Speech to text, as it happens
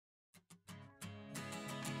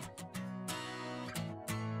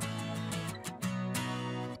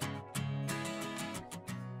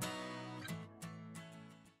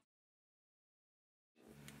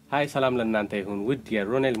ሃይ ሰላም ለእናንተ ይሁን ውድ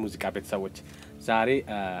የሮኔል ሙዚቃ ቤተሰቦች ዛሬ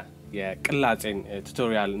የቅላጼን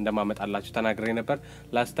ቱቶሪያል እንደማመጣላችሁ ተናግሬ ነበር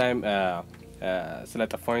ላስት ታይም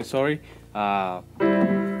ስለጠፋኝ ሶሪ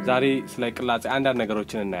ዛሬ ስለ ቅላጼ አንዳንድ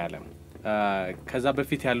ነገሮችን እናያለን ከዛ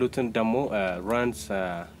በፊት ያሉትን ደሞ ራንስ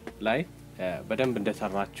ላይ በደንብ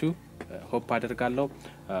እንደሰራችሁ ሆፕ አደርጋለሁ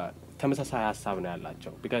ተመሳሳይ ሐሳብ ነው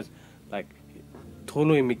ያላችሁ because like ቶሎ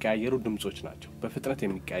የሚቀያየሩ ድምጾች ናቸው በፍጥነት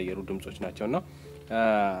የሚቀያየሩ ድምጾች ናቸውና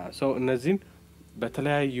so እነዚህን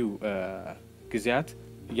በተለያዩ ጊዜያት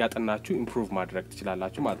ያጠናችሁ ኢምፕሩቭ ማድረግ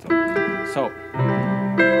ትችላላችሁ ማለት ነው so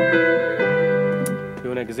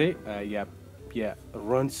የሆነ ጊዜ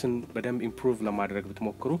የራንስን በደንብ ኢምፕሩቭ ለማድረግ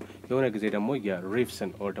ብትሞክሩ የሆነ ጊዜ ደግሞ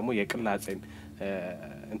የሪፍስን or ደግሞ የቅላጼን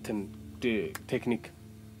እንትን ቴክኒክ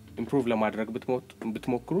ኢምፕሩቭ ለማድረግ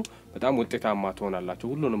ብትሞክሩ በጣም ውጤታማ ትሆናላችሁ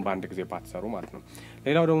ሁሉንም በአንድ ጊዜ ባትሰሩ ማለት ነው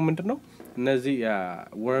ሌላው ደግሞ ምንድነው እነዚህ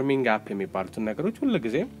ዋርሚንግ አፕ የሚባሉት ነገሮች ሁሉ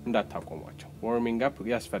ጊዜ እንዳታቆሟቸው ዋርሚንግ አፕ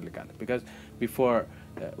ያስፈልጋል because before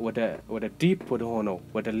ወደ ዲፕ ወደ ሆነው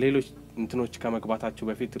ወደ ሌሎች እንትኖች ከመግባታችሁ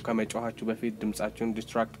በፊት ከመጫወታችሁ በፊት ድምጻችሁን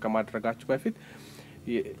ዲስትራክት ከማድረጋችሁ በፊት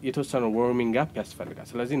የተወሰነ ዋርሚንግ አፕ ያስፈልጋል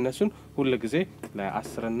ስለዚህ እነሱን ሁሉ ጊዜ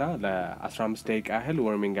ለ10 እና ለ15 ደቂቃ ያህል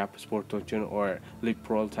ዋርሚንግ አፕ ስፖርቶችን or lip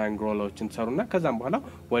roll tongue rollዎችን ሰሩና ከዛም በኋላ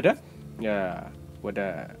ወደ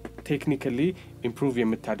ቴክኒካሊ ኢምፕሩቭ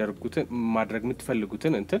የምታደርጉትን ማድረግ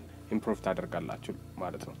የምትፈልጉትን እንትን ኢምፕሩቭ ታደርጋላችሁ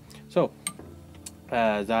ማለት ነው so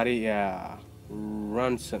ዛሬ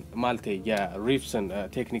ራንስን ማልቴ የሪፍስን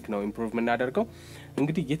ቴክኒክ ነው ኢምፕሩቭ እናደርገው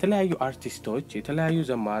እንግዲህ የተለያዩ አርቲስቶች የተለያዩ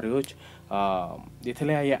ዘማሪዎች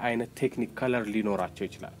የተለያየ አይነት ቴክኒክ ከለር ሊኖራቸው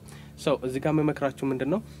ይችላል so እዚህ ጋር መመክራችሁ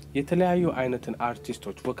ምንድነው የተለያዩ አይነትን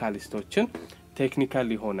አርቲስቶች ቮካሊስቶችን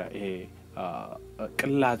ቴክኒካሊ ሆነ ይሄ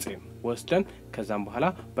ቅላጼን ወስደን ከዛም በኋላ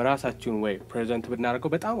በራሳችን ወይ ፕሬዘንት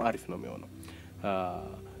ብናደርገው በጣም አሪፍ ነው የሚሆነው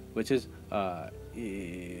which is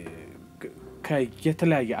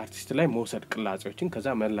ከየተለያየ አርቲስት ላይ መውሰድ ቅላጼዎችን ከዛ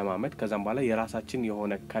መለማመድ ከዛም በኋላ የራሳችን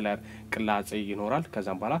የሆነ ከለር ቅላጼ ይኖራል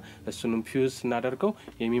ከዛም በኋላ እሱንም ፊውዝ እናደርገው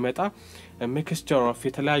የሚመጣ ሚክስቸር ኦፍ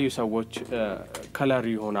የተለያዩ ሰዎች ከለር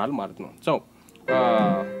ይሆናል ማለት ነው so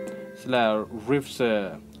ስለ ሪፍስ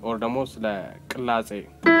or ደግሞ ስለ ቅላጼ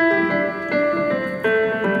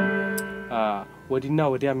ወዲና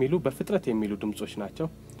ወዲያ የሚሉ በፍጥነት የሚሉ ድምጾች ናቸው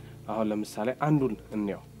አሁን ለምሳሌ አንዱን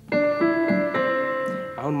እንየው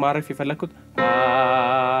አሁን ማረፍ የፈለኩት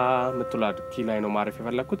ምትላድ ኪ ላይ ነው ማረፍ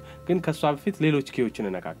የፈለኩት ግን ከሷ በፊት ሌሎች ኪዎችን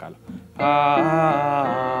እነካካለሁ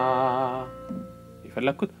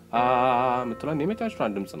የፈለኩት ምትላን የመጨረሻው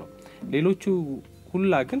አንድ ድምጽ ነው ሌሎቹ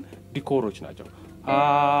ሁላ ግን ዲኮሮች ናቸው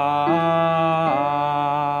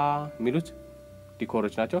ሚሉት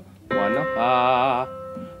ዲኮሮች ናቸው ዋና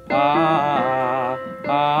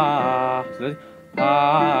ስለዚህ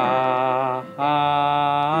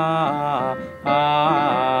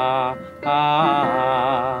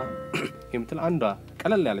የምትል አንዷ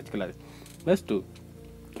ቀለል ያለች ክላስ መስቱ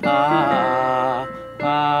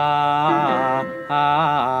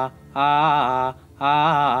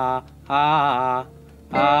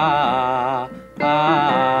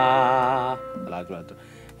አላጅማቱ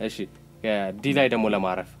እሺ ዲ ላይ ደግሞ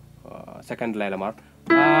ለማረፍ ሰከንድ ላይ ለማረፍ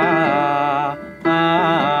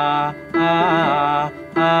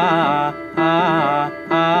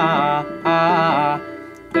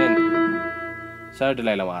then third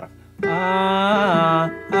ላይ ለማረፍ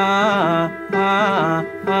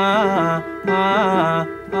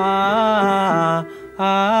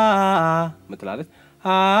ምትላለች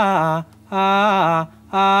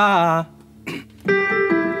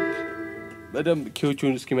በደንብ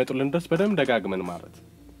ኪዎቹን እስኪመጡልን ድረስ በደንብ ደጋግመን ማለት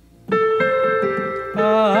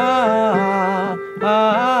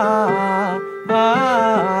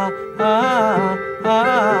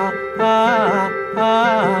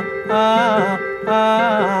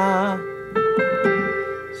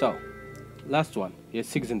so last one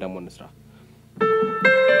የሲግዝን ደግሞ እንስራ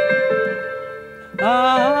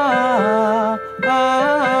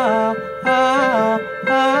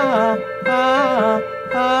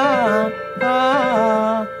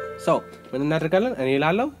so ምን እናደርጋለን እኔ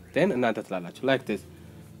ላለው then እናንተ ትላላችሁ like this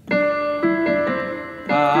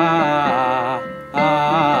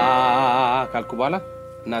ካልኩ በኋላ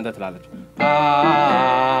እናንተ ትላላችሁ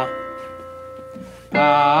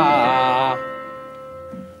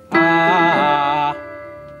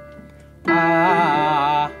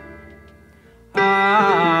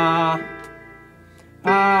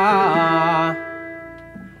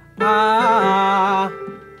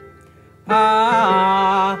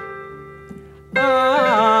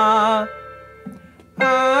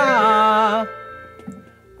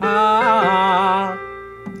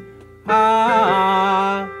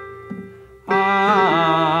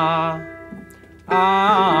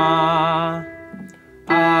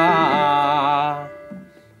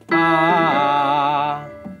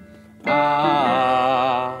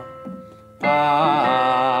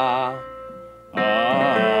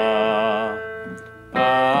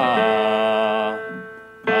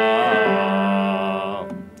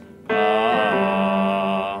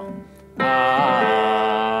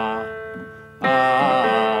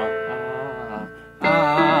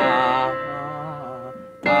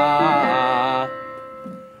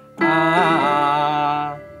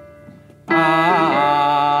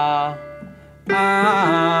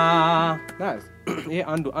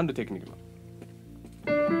አንዱ ቴክኒክ ነው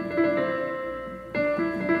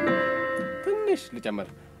ትንሽ ልጨምር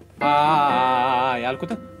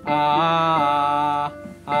ያልኩት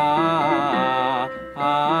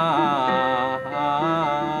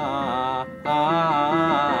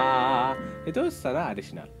የተወሰነ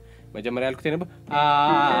አዲሽናል መጀመሪያ ያልኩት ነበር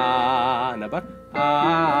ነበር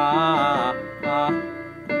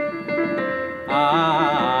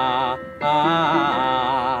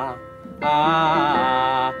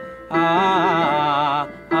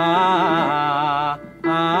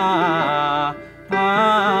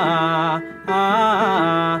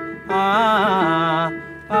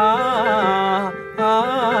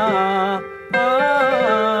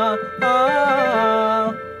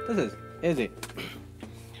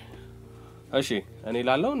እሺ እኔ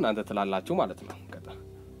ላለው እናንተ ትላላችሁ ማለት ነው ከታ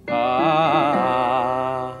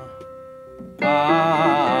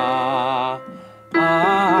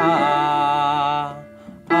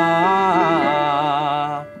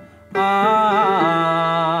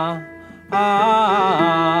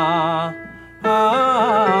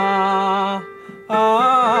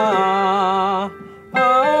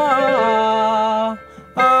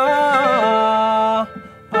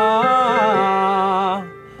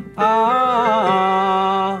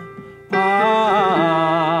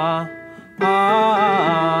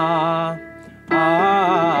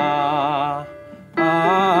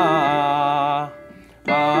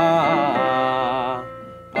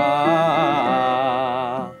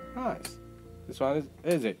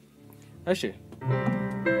is it እሺ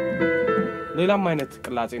ሌላም አይነት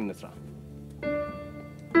ቅላጼ እንስራ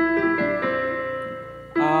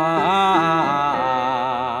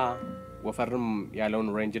ወፈርም ያለውን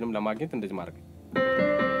ሬንጅንም ለማግኘት እንደዚህ ማድረግ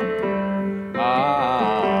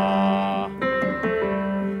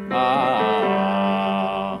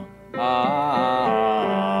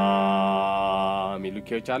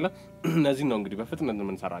ሚሉኬዎች አለ እነዚህ ነው እንግዲህ በፍጥነት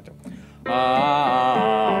ምን ሰራቸው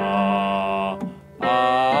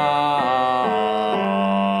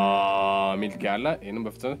ሚልክ ያለ ይሄንን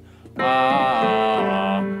በፍጥነት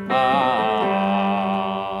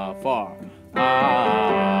ፎር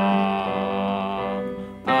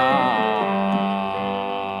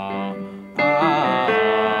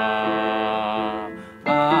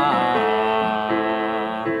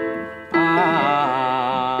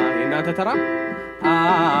የእናንተ ተራ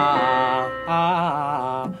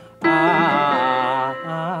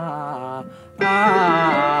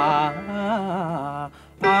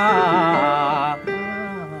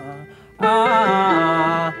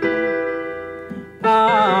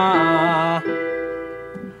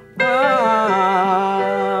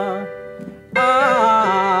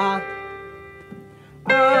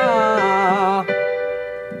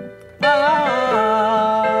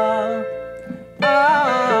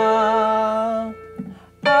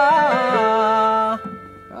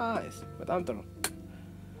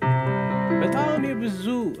በጣም የብዙ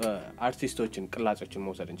አርቲስቶችን ቅላጾችን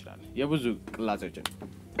መውሰድ እንችላለን የብዙ ቅላጾችን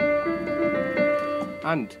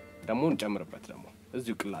አንድ ደሞ እንጨምርበት ደሞ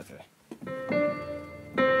እዚሁ ቅላጽ ላይ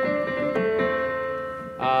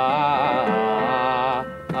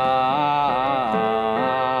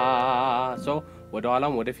ሶ ወደ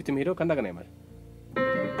ኋላም ወደ ፊትም ሄደው ከእንደገና ይመጣል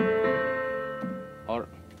ኦር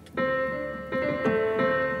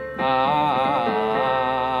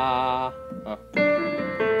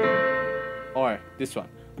or this one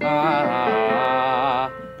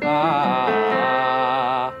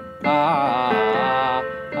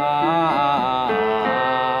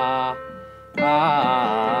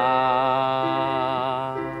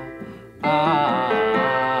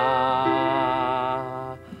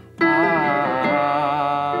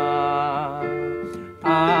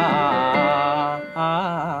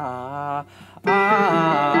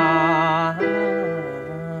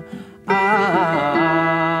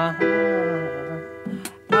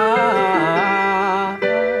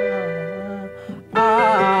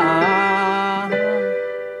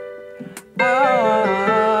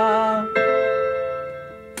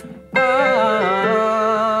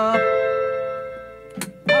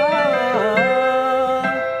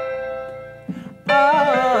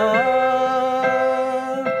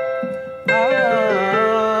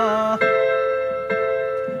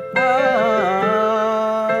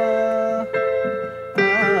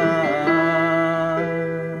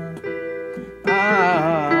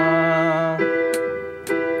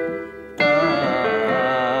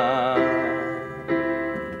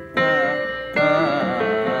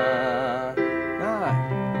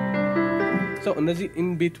እነዚህ in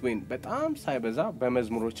between በጣም ሳይበዛ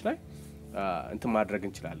በመዝሙሮች ላይ እንትን ማድረግ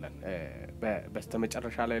እንችላለን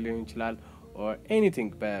በስተመጨረሻ ላይ ሊሆን ይችላል or anything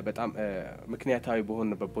በጣም ምክንያታዊ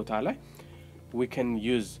በሆነበት ቦታ ላይ we can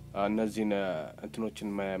use እነዚህን እንትኖችን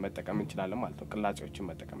መጠቀም እንችላለን ማለት ነው ቅላጼዎችን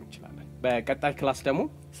መጠቀም እንችላለን በቀጣይ ክላስ ደግሞ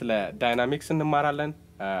ስለ ዳይናሚክስ እንማራለን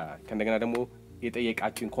ከእንደገና ደግሞ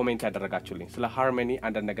የጠየቃችሁን ኮሜንት ያደረጋችሁልኝ ስለ ሃርመኒ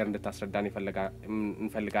አንድ ነገር እንድታስረዳን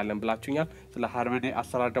እንፈልጋለን ብላችሁኛል ስለ ሃርመኒ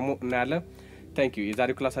አሰራር ደግሞ እናያለን Thank you.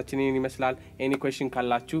 የዛሬው ክላሳችንን ይመስላል any question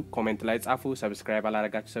ካላችሁ ኮሜንት ላይ ጻፉ ሰብስክራይብ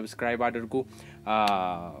አላረጋችሁ ሰብስክራይብ አድርጉ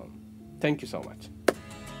Thank you so much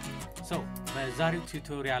So በዛሬው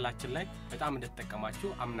ቱቶሪያላችን ላይ በጣም እንደተጠቀማችሁ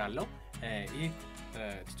አምናለሁ ይህ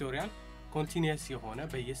ቱቶሪያል ኮንቲኒየስ የሆነ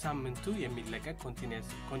በየሳምንቱ የሚለቀቅ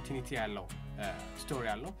ኮንቲኒቲ ያለው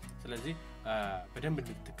ቱቶሪያል ነው ስለዚህ በደንብ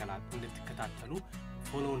እንድትከታተሉ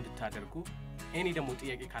ፎሎ እንድታደርጉ any ደግሞ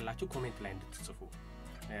ጥያቄ ካላችሁ ኮሜንት ላይ እንድትጽፉ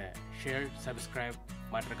ሼር ሰብስክራይብ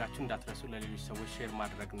ማድረጋችሁ እንዳትረሱ ለሌሎች ሰዎች ሼር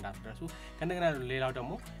ማድረግ እንዳትረሱ ከእንደገና ሌላው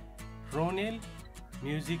ደግሞ ሮኔል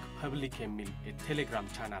ሚውዚክ ፐብሊክ የሚል የቴሌግራም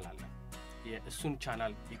ቻናል አለ የእሱን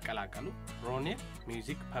ቻናል ይቀላቀሉ ሮኔል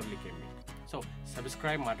ሚውዚክ ፐብሊክ የሚል ሶ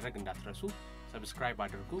ሰብስክራይብ ማድረግ እንዳትረሱ ሰብስክራይብ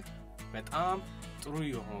አድርጉ በጣም ጥሩ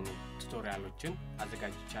የሆኑ ቱቶሪያሎችን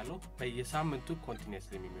አዘጋጅቻለሁ በየሳምንቱ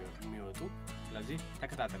ኮንቲኒየስሊ የሚወጡ ስለዚህ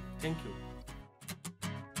ተከታተሉ Thank you